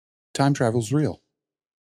Time travel's real.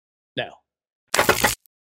 No.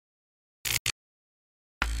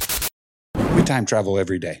 We time travel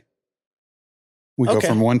every day. We go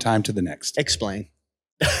from one time to the next. Explain.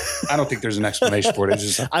 I don't think there's an explanation for it.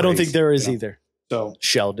 It's just I don't think there is either. So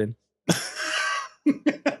Sheldon.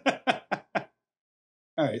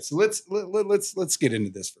 all right, so let's get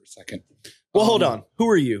into this for a second. Well, hold on. Who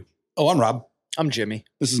are you? Oh, I'm Rob. I'm Jimmy.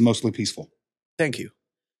 This is Mostly Peaceful. Thank you.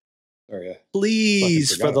 Sorry,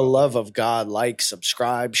 Please, for the love of God, like,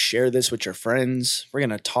 subscribe, share this with your friends. We're going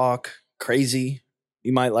to talk crazy.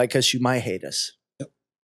 You might like us, you might hate us. Yep.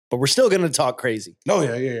 But we're still going to talk crazy. Oh,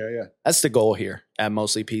 yeah. That's the goal here at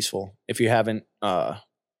Mostly Peaceful. If you haven't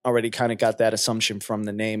already kind of got that assumption from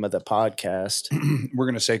the name of the podcast. We're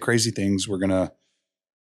going to say crazy things. We're going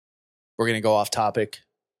to go off topic.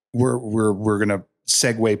 We're going to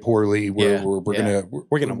segue poorly. We're going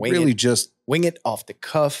to really just wing it off the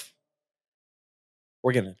cuff.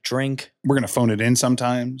 We're going to drink. We're going to phone it in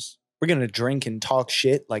sometimes. We're going to drink and talk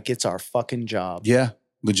shit like it's our fucking job. Yeah,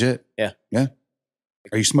 legit. Yeah.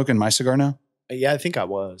 Are you smoking my cigar now? Yeah, I think I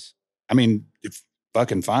was. I mean, it's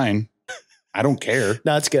fucking fine. I don't care.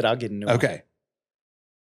 No, it's good. I'll get a new one. Okay.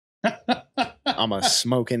 I'm a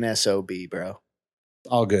smoking SOB, bro.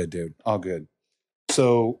 All good, dude. All good.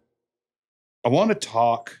 So I want to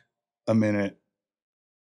talk a minute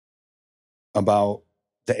about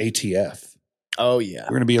the ATF. Oh, yeah.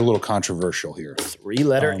 We're going to be a little controversial here.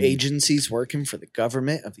 3-letter agencies working for the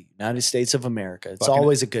government of the United States of America. It's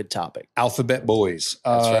always a good topic. Alphabet boys.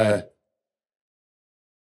 That's right.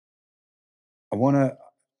 I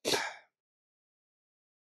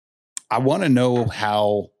want to know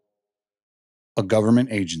how a government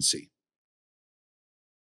agency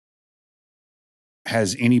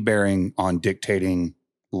has any bearing on dictating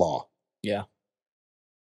law. Yeah.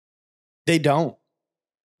 They don't.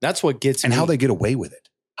 That's what gets me. And how they get away with it.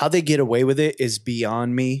 How they get away with it is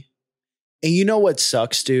beyond me. And you know what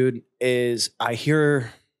sucks, dude, is I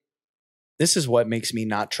hear this is what makes me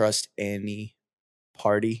not trust any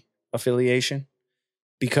party affiliation,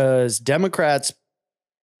 because Democrats,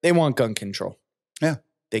 they want gun control. Yeah.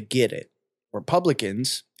 They get it.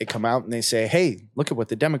 Republicans, they come out and they say, hey, look at what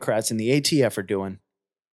the Democrats and the ATF are doing.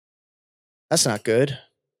 That's not good.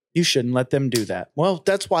 You shouldn't let them do that. Well,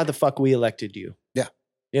 that's why the fuck we elected you. Yeah.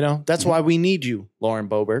 You know, that's why we need you, Lauren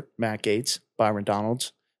Boebert, Matt Gaetz, Byron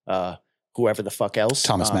Donalds, whoever the fuck else.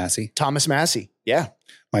 Thomas Massey. Thomas Massey. Yeah.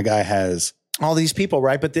 My guy has all these people,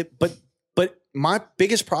 right? But my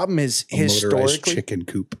biggest problem is a historically chicken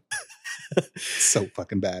coop. So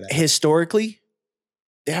fucking badass. Historically,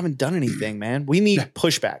 they haven't done anything, man. We need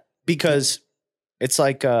pushback, because it's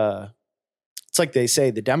like they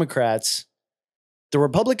say the Democrats, the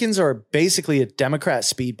Republicans are basically a Democrat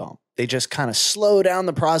speed bump. They just kind of slow down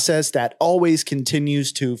the process that always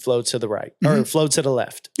continues to flow to the right or flow to the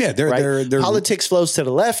left. Yeah, they're politics flows to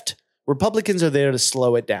the left. Republicans are there to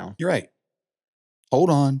slow it down. You're right. Hold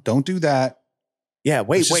on, don't do that. Yeah,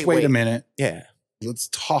 wait a minute. Yeah, let's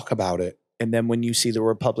talk about it. And then when you see the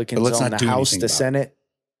Republicans own the House, the Senate,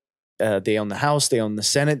 they own the House, they own the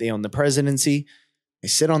Senate, they own the presidency. They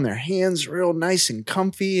sit on their hands real nice and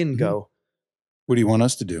comfy and go, what do you want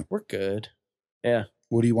us to do? We're good. Yeah.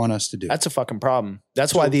 What do you want us to do? That's a fucking problem.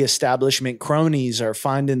 That's why the establishment cronies are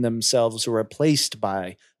finding themselves replaced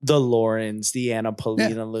by the Laurens, the Anna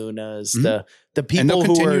Paulina Lunas, the people and they'll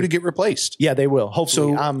who continue to get replaced. Yeah, they will.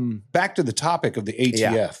 Hopefully. So back to the topic of the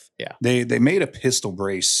ATF. Yeah. They made a pistol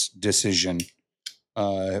brace decision,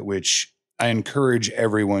 which I encourage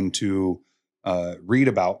everyone to read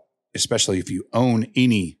about, especially if you own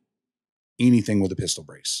anything with a pistol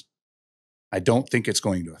brace. I don't think it's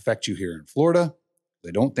going to affect you here in Florida. I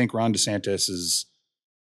don't think Ron DeSantis is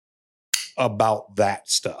about that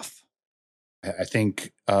stuff. I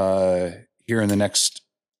think here in the next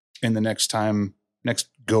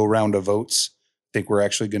go round of votes, I think we're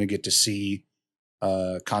actually going to get to see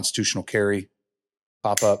constitutional carry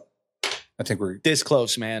pop up. I think we're this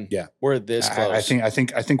close, man. Yeah, we're this close. I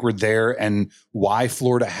think we're there. And why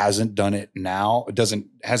Florida hasn't done it now?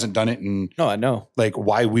 Hasn't done it in. No, I know. Like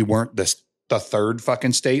why we weren't the third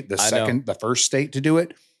fucking state, the first state to do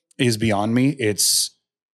it is beyond me.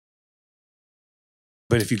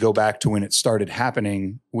 But if you go back to when it started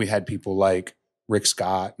happening, we had people like Rick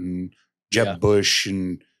Scott and Jeb Bush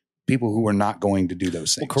and people who were not going to do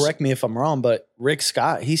those things. Well, correct me if I'm wrong, but Rick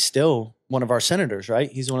Scott, he's still one of our senators,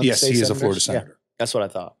 right? He's one of the state senators. Yes, he is a Florida senator. Yeah, that's what I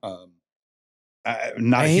thought.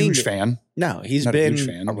 Not a huge fan. No, he's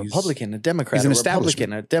been a Republican, a Democrat, he's an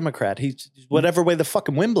Republican, a Democrat. He's whatever way the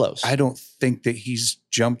fucking wind blows. I don't think that he's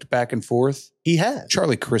jumped back and forth. He has.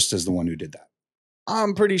 Charlie Crist is the one who did that.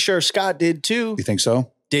 I'm pretty sure Scott did too. You think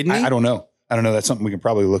so? Didn't he? I don't know. That's something we can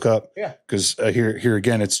probably look up. Yeah. Because here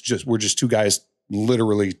again, we're just two guys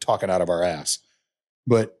literally talking out of our ass.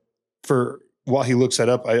 But while he looks that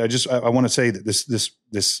up, I want to say that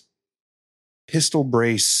this pistol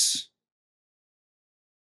brace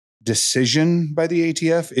decision by the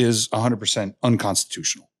ATF is 100%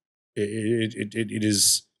 unconstitutional. It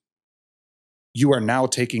is. You are now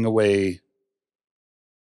taking away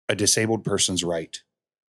a disabled person's right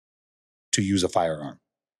to use a firearm.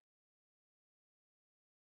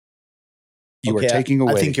 You are taking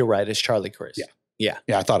away. I think you're right. It's Charlie Chris. Yeah,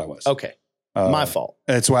 I thought I was. Okay. My fault.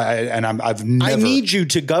 That's why I've never. I need you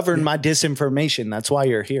to govern my disinformation. That's why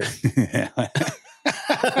you're here.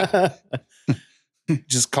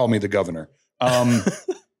 Just call me the governor.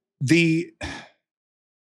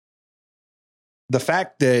 The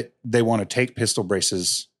fact that they want to take pistol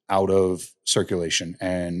braces out of circulation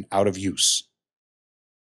and out of use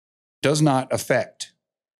does not affect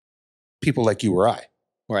people like you or I.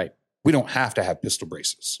 Right. We don't have to have pistol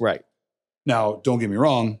braces. Right. Now, don't get me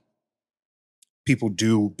wrong. People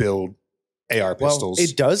do build AR pistols. Well,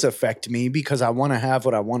 it does affect me because I want to have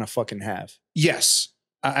what I want to fucking have. Yes.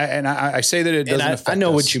 I say that it doesn't affect us. I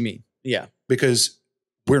know what you mean. Yeah. Because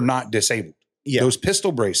we're not disabled. Yeah. Those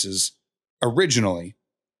pistol braces originally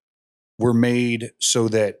were made so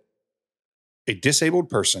that a disabled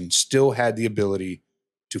person still had the ability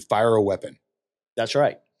to fire a weapon. That's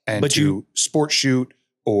right. And to sport shoot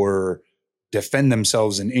or defend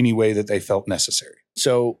themselves in any way that they felt necessary.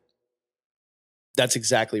 So that's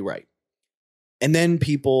exactly right. And then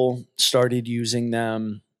people started using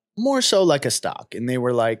them more so like a stock. And they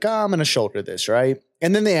were like, I'm going to shoulder this, right?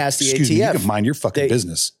 And then they asked the Excuse ATF. Me, you can mind your fucking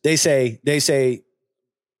business. They say,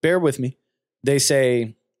 bear with me. They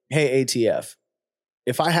say, hey, ATF,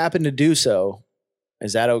 if I happen to do so,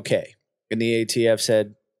 is that okay? And the ATF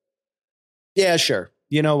said, yeah, sure.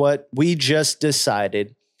 You know what? We just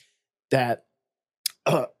decided that,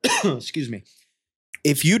 excuse me,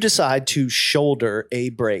 if you decide to shoulder a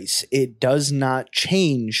brace, it does not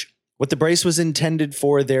change what the brace was intended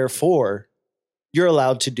for. Therefore, you're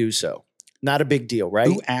allowed to do so. Not a big deal, right?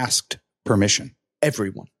 Who asked permission?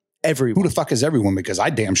 Everyone. Who the fuck is everyone? Because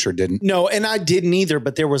I damn sure didn't. No, and I didn't either,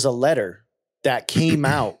 but there was a letter that came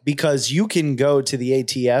out because you can go to the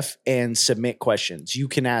ATF and submit questions. You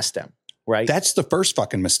can ask them, right? That's the first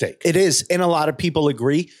fucking mistake. It is. And a lot of people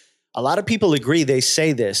agree. They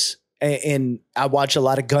say this. And I watch a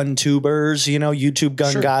lot of gun tubers, YouTube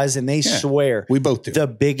gun guys, and they swear. We both do. The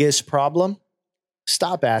biggest problem,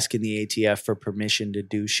 stop asking the ATF for permission to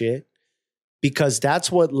do shit. Because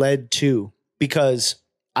that's what led to, because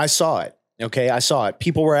I saw it. Okay, I saw it.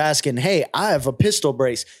 People were asking, hey, I have a pistol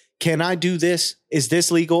brace. Can I do this? Is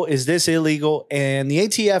this legal? Is this illegal? And the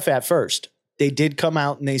ATF at first, they did come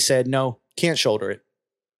out and they said, no, can't shoulder it.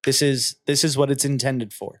 This is what it's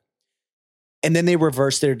intended for. And then they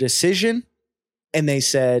reversed their decision and they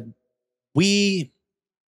said, we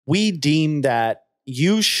deem that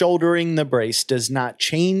you shouldering the brace does not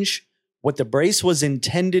change what the brace was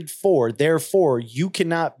intended for. Therefore, you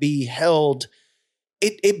cannot be held.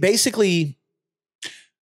 It basically,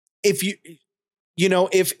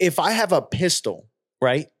 if I have a pistol,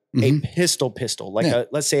 right? Mm-hmm. A pistol, like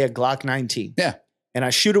let's say a Glock 19. Yeah. And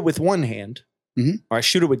I shoot it with one hand, or I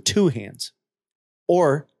shoot it with two hands,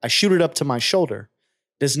 or I shoot it up to my shoulder,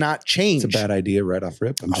 does not change. It's a bad idea right off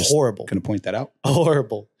rip. I'm just horrible. Going to point that out.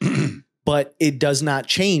 Horrible. But it does not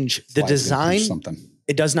change the design.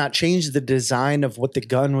 It does not change the design of what the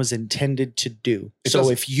gun was intended to do. So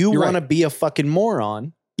if you want to be a fucking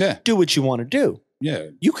moron, do what you want to do. Yeah.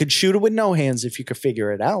 You could shoot it with no hands if you could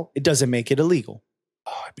figure it out. It doesn't make it illegal.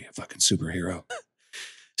 Oh, I'd be a fucking superhero.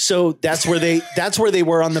 So that's where they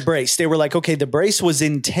were on the brace. They were like, okay, the brace was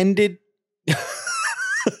intended.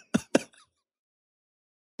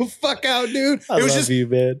 Fuck out, dude. I love you,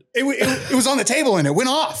 man. It was on the table and it went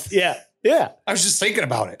off. Yeah. Yeah. I was just thinking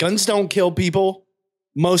about it. Guns don't kill people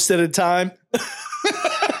most of the time.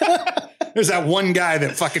 There's that one guy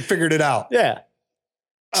that fucking figured it out. Yeah.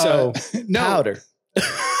 So powder.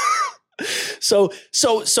 So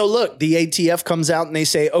look, the ATF comes out and they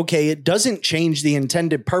say, okay, it doesn't change the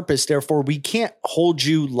intended purpose. Therefore, we can't hold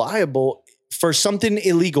you liable for something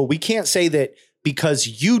illegal. We can't say that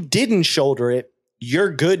because you didn't shoulder it,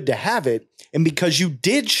 you're good to have it. And because you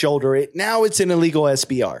did shoulder it, now it's an illegal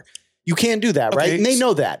SBR. You can't do that, right? And they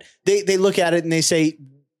know that. They look at it and they say,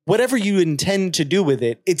 whatever you intend to do with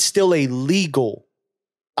it, it's still a legal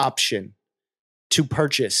option to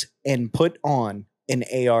purchase and put on an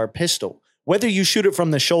AR pistol, whether you shoot it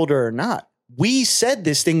from the shoulder or not. We said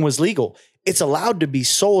this thing was legal. It's allowed to be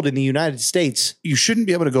sold in the United States. You shouldn't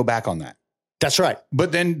be able to go back on that. That's right.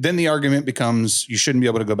 But then the argument becomes you shouldn't be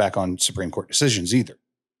able to go back on Supreme Court decisions either.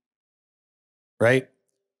 Right?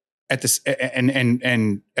 At this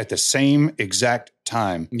and at the same exact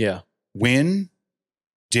time, Yeah. when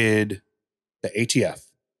did the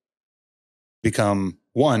ATF become,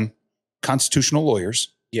 one, constitutional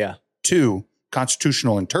lawyers, Yeah. two,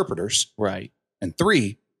 constitutional interpreters, Right. and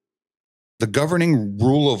three, the governing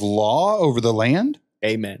rule of law over the land?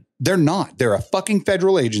 Amen. They're not. They're a fucking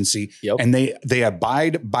federal agency, Yep. and they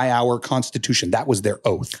abide by our Constitution. That was their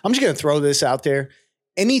oath. I'm just going to throw this out there.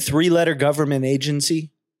 Any 3-letter government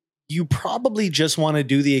agency, you probably just want to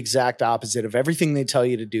do the exact opposite of everything they tell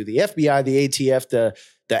you to do. The FBI, the ATF, the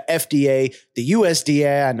FDA, the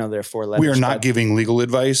USDA. I know they're 4 letters. We are not giving legal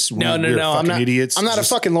advice. No. I'm not idiots. I'm not a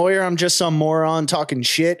fucking lawyer. I'm just some moron talking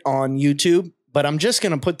shit on YouTube. But I'm just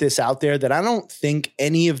going to put this out there that I don't think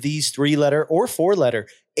any of these 3-letter or 4-letter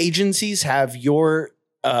agencies have your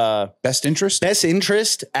best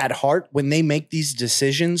interest at heart when they make these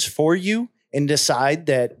decisions for you and decide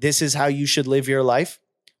that this is how you should live your life.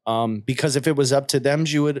 Because if it was up to them,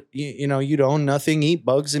 you would, you'd own nothing, eat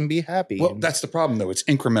bugs, and be happy. Well, that's the problem, though. It's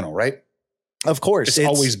incremental, right? Of course. It's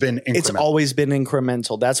always been incremental. It's always been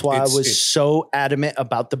incremental. That's why I was so adamant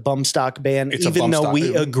about the bump stock ban, even though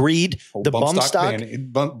we agreed the bump stock.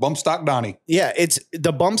 Bump stock Donnie. Yeah,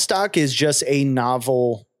 the bump stock is just a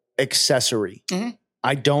novel accessory. Mm-hmm.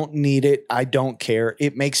 I don't need it. I don't care.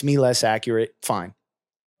 It makes me less accurate. Fine.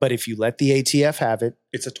 But if you let the ATF have it,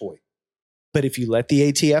 it's a toy. But if you let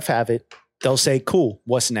the ATF have it, they'll say, cool,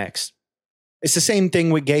 what's next? It's the same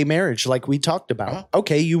thing with gay marriage, like we talked about. Uh-huh.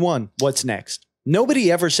 Okay, you won. What's next?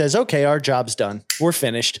 Nobody ever says, okay, our job's done. We're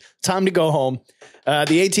finished. Time to go home. The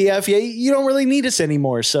ATF, you don't really need us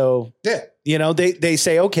anymore. So, they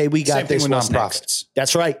say, okay, we got Same this. Thing with what's nonprofits. Next?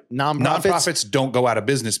 That's right. Nonprofits don't go out of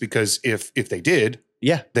business because if they did,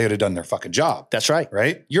 they would have done their fucking job. That's right.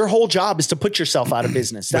 Right? Your whole job is to put yourself out of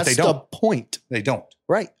business. That's the point. They don't.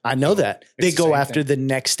 Right. I know that. They go after the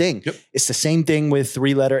next thing. Yep. It's the same thing with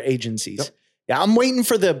 3-letter agencies. Yep. Yeah, I'm waiting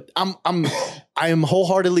for I am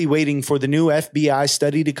wholeheartedly waiting for the new FBI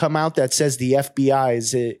study to come out that says the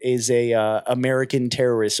FBI is a American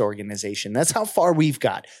terrorist organization. That's how far we've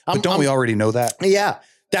got. But don't we already know that? Yeah.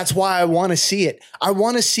 That's why I want to see it. I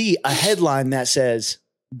want to see a headline that says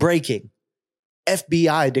breaking.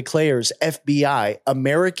 FBI declares FBI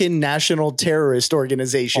American National Terrorist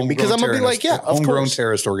Organization, because I'm going to be like, of homegrown course.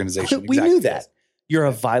 terrorist organization. We knew that. You're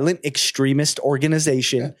a violent extremist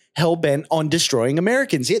organization hell-bent on destroying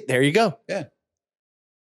Americans. Yeah, there you go. Yeah.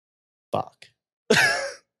 Fuck. I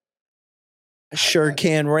sure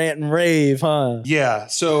can rant and rave, huh? Yeah.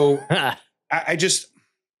 So I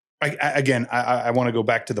want to go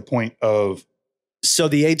back to the point of. So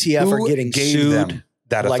the ATF are getting sued. Them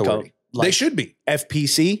that authority. They should be.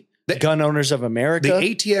 FPC, Gun Owners of America.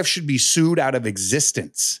 The ATF should be sued out of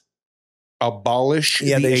existence. Abolish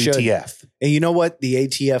the ATF. Should. And you know what? The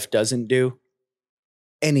ATF doesn't do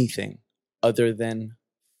anything other than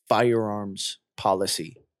firearms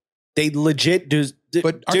policy. They legit do.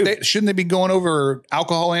 But shouldn't they be going over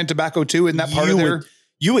alcohol and tobacco too? Isn't that part of their?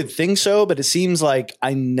 You would think so, but it seems like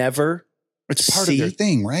I never. It's part of their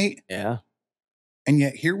thing, right? Yeah. And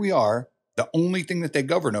yet here we are, the only thing that they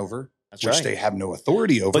govern over. That's which right. they have no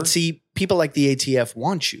authority over. But see, people like the ATF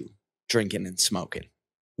want you drinking and smoking.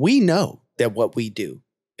 We know that what we do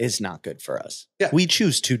is not good for us. Yeah. We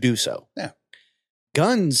choose to do so. Yeah.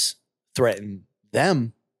 Guns threaten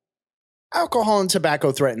them. Alcohol and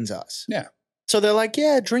tobacco threatens us. Yeah. So they're like,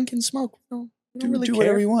 yeah, drink and smoke. No, do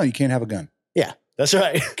whatever you want. You can't have a gun. Yeah, that's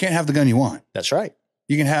right. You can't have the gun you want. That's right.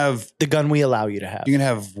 You can have the gun we allow you to have. You can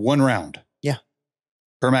have 1 round. Yeah.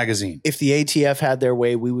 Per magazine. If the ATF had their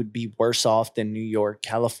way, we would be worse off than New York,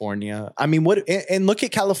 California. I mean, and look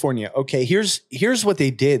at California. Okay, here's what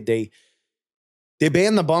they did. They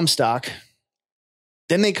banned the bump stock.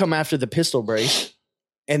 Then they come after the pistol brace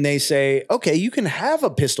and they say, okay, you can have a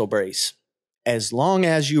pistol brace as long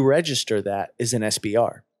as you register that as an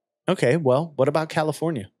SBR. Okay, well, what about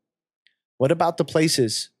California? What about the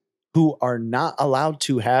places who are not allowed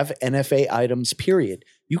to have NFA items, period?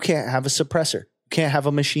 You can't have a suppressor. You can't have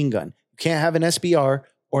a machine gun. You can't have an SBR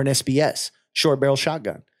or an SBS, short barrel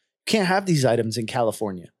shotgun. You can't have these items in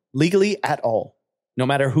California legally at all. No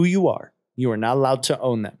matter who you are not allowed to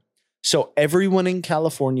own them. So everyone in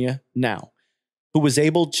California now who was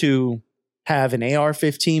able to have an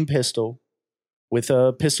AR-15 pistol with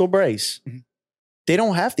a pistol brace, they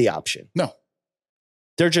don't have the option. No.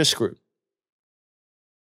 They're just screwed.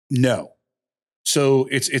 No. So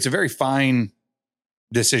it's a very fine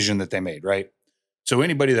decision that they made, right? So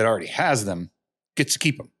anybody that already has them gets to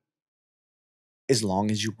keep them. As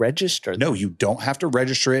long as you register them. No, you don't have to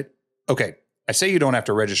register it. Okay, I say you don't have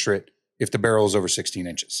to register it if the barrel is over 16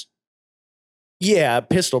 inches. Yeah,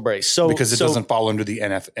 pistol brace. So because it doesn't fall under the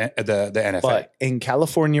the NFA. But in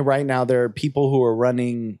California right now, there are people who are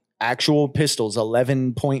running actual pistols,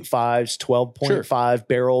 11.5s, 12.5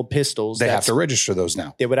 barrel pistols. They have to register those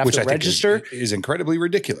now. They would have to register. Which is incredibly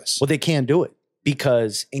ridiculous. Well, they can't do it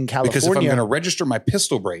because in California. Because if I'm going to register my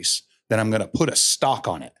pistol brace, then I'm going to put a stock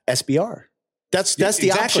on it. SBR. That's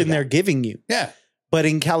the option they're giving you. Yeah. But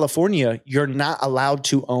in California, you're not allowed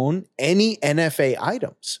to own any NFA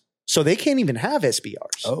items. So they can't even have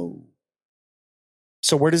SBRs. Oh.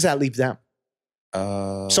 So where does that leave them?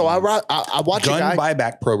 So I watch gun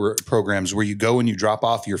buyback programs where you go and you drop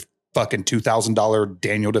off your fucking $2,000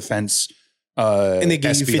 Daniel Defense and they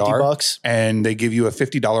give SBR, you $50 and they give you a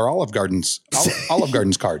 $50 Olive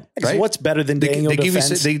Gardens card. Right? What's better than Daniel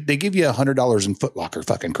Defense? They give you $100 in Foot Locker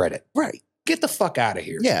fucking credit. Right. Get the fuck out of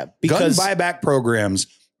here. Yeah, because gun buyback programs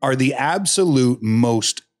are the absolute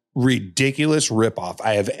most ridiculous ripoff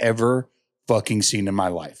I have ever fucking seen in my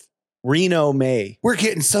life. Reno May. We're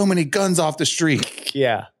getting so many guns off the street.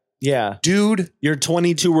 Yeah. Yeah. Dude. Your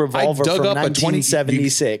 22 revolver from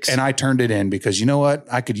 1976. And I turned it in because you know what?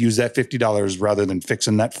 I could use that $50 rather than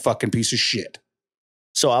fixing that fucking piece of shit.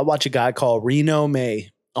 So I watch a guy called Reno May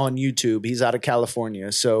on YouTube. He's out of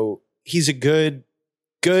California. So he's a good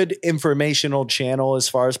informational channel as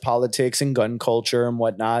far as politics and gun culture and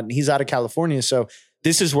whatnot. And he's out of California. So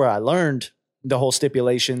this is where I learned the whole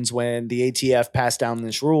stipulations when the ATF passed down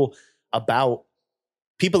this rule about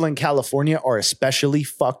people in California are especially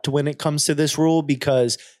fucked when it comes to this rule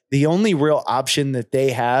because the only real option that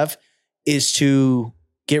they have is to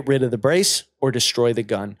get rid of the brace or destroy the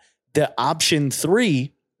gun. The option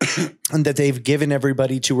 3 that they've given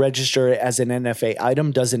everybody to register it as an NFA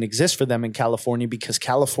item doesn't exist for them in California because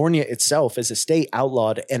California itself as a state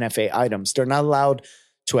outlawed NFA items. They're not allowed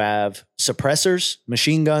to have suppressors,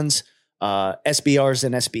 machine guns, SBRs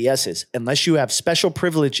and SBSs, unless you have special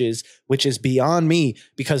privileges, which is beyond me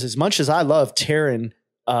because as much as I love Taryn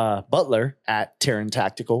Butler at Taryn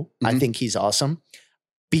Tactical, I think he's awesome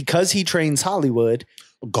because he trains Hollywood.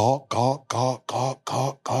 Gawk.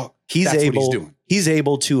 He's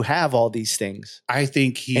able to have all these things. I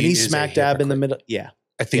think he's smack dab in the middle. Yeah.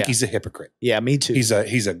 I think he's a hypocrite. Yeah, me too.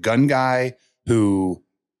 He's a gun guy who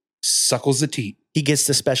suckles the teat. He gets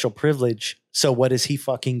the special privilege. So what does he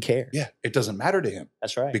fucking care? Yeah, it doesn't matter to him.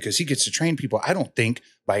 That's right. Because he gets to train people. I don't think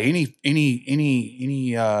by any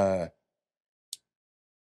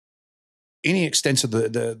extent of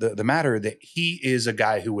the matter that he is a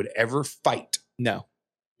guy who would ever fight. No,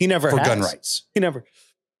 he never for has. gun rights. He never.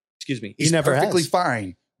 Excuse me. He's never perfectly has.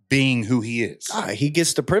 fine being who he is. He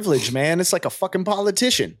gets the privilege, man. It's like a fucking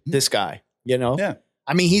politician. This guy, you know. Yeah.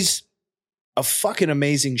 I mean, he's a fucking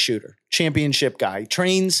amazing shooter, championship guy. He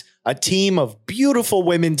trains a team of beautiful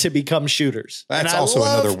women to become shooters. That's also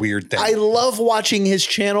another weird thing. I love watching his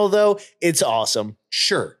channel, though. It's awesome.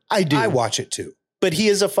 Sure. I do. I watch it, too. But he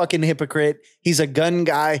is a fucking hypocrite. He's a gun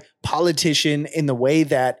guy, politician in the way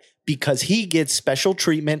that because he gets special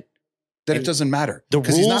treatment, that it doesn't matter.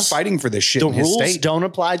 Because he's not fighting for this shit in his state. The rules don't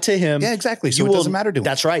apply to him. Yeah, exactly. So it doesn't matter to him.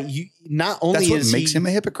 That's right. That's what makes him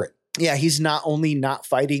a hypocrite. Yeah, he's not only not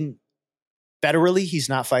fighting federally, he's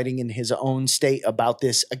not fighting in his own state about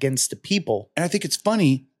this against the people. And I think it's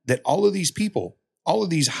funny that all of these people, all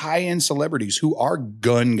of these high-end celebrities who are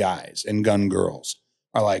gun guys and gun girls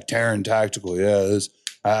are like Taryn Tactical. Yeah,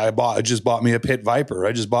 I just bought me a Pit Viper.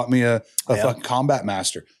 I just bought me a fucking Combat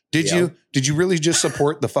Master. Did you really just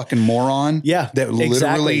support the fucking moron? Yeah, that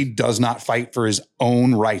literally does not fight for his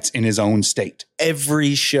own rights in his own state.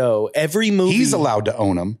 Every show, every movie, he's allowed to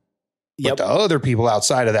own them. But the other people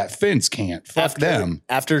outside of that fence can't. Fuck them.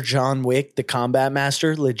 After John Wick, the Combat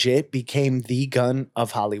Master legit became the gun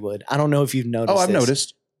of Hollywood. I don't know if you've noticed. Oh, I've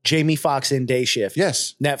noticed. Jamie Foxx in Day Shift.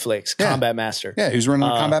 Yes. Netflix, Combat Master. Yeah, he was running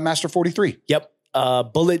the Combat Master 43. Yep.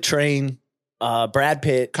 Bullet Train. Brad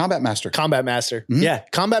Pitt. Combat Master. Mm-hmm. Yeah.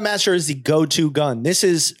 Combat Master is the go-to gun. This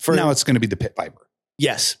is for now it's going to be the Pit Viper.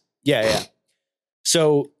 Yes. Yeah.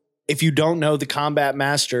 So if you don't know, the Combat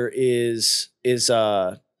Master is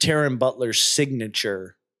Taryn Butler's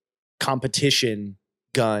signature competition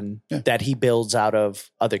gun that he builds out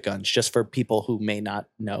of other guns, just for people who may not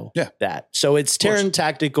know that. So it's Taryn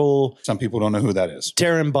Tactical. Some people don't know who that is.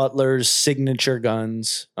 Taryn Butler's signature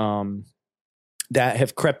guns. That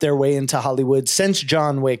have crept their way into Hollywood since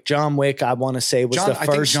John Wick. John Wick, I want to say, was the first. I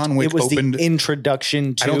think John Wick opened the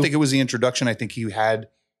introduction to. I don't think it was the introduction. I think he had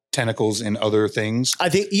tentacles in other things. I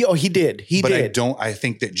think he did. He did. I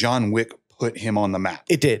think that John Wick put him on the map.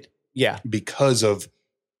 It did. Yeah. Because of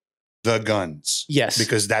the guns. Yes.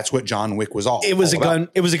 Because that's what John Wick was all It was all a gun.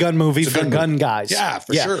 about. It was a gun movie It's a for gun gun movie. guys. Yeah,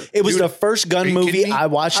 for sure. It was Dude, the first are gun you movie kidding me? I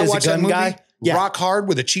watched as a that gun movie, guy. Yeah. Rock hard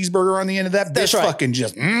with a cheeseburger on the end of that. That's Bitch right. fucking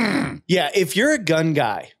just. Yeah, if you're a gun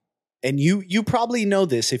guy, and you probably know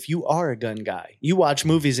this, if you are a gun guy, you watch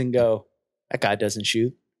movies and go, that guy doesn't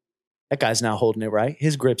shoot. That guy's not holding it right.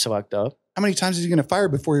 His grip's fucked up. How many times is he going to fire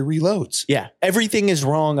before he reloads? Yeah, everything is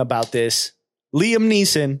wrong about this. Liam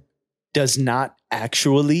Neeson does not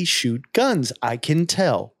actually shoot guns. I can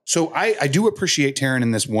tell. So I do appreciate Taryn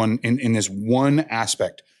in this one in this one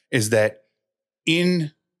aspect is that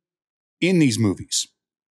in these movies,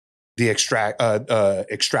 the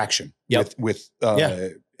extraction Yep. with Yeah.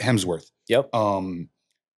 Hemsworth, Yep.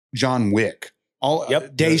 John Wick, all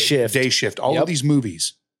Day Shift, all Yep. of these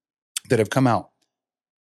movies that have come out,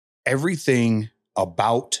 everything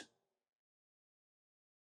about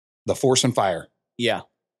the force and fire Yeah.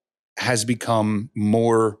 has become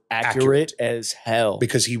more Accurate as hell.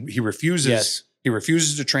 because he refuses Yes. he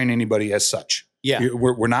refuses to train anybody as such. Yeah.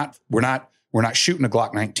 We're not shooting a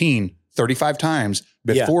Glock 19 35 times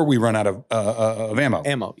before we run out of ammo.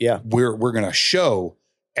 Ammo. Yeah. We're going to show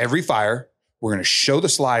every fire. We're going to show the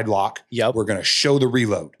slide lock. Yep. We're going to show the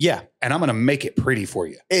reload. Yeah. And I'm going to make it pretty for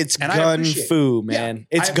you. It's And I gun appreciate it. fu, man.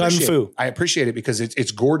 Yeah, It's I gun appreciate fu. it. I appreciate it because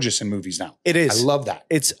it's gorgeous in movies now. It is. I love that.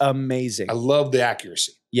 It's amazing. I love the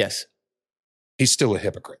accuracy. Yes. He's still a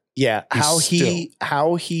hypocrite. Yeah. He's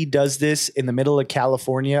How he does this in the middle of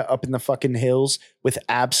California, up in the fucking hills, with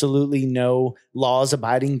absolutely no laws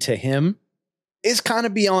abiding to him, is kind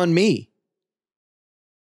of beyond me.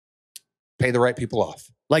 Pay the right people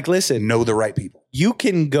off. Like, listen, Know the right people. you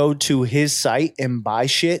can go to his site and buy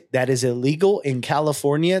shit that is illegal in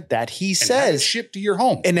California that he And have it says shipped to your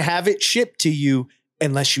home. and have it shipped to you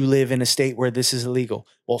unless you live in a state where this is illegal.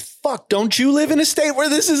 Well, fuck, don't you live in a state where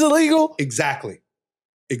this is illegal? Exactly.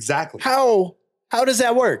 How does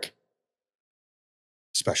that work?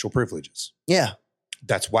 Special privileges. Yeah.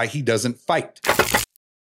 That's why he doesn't fight.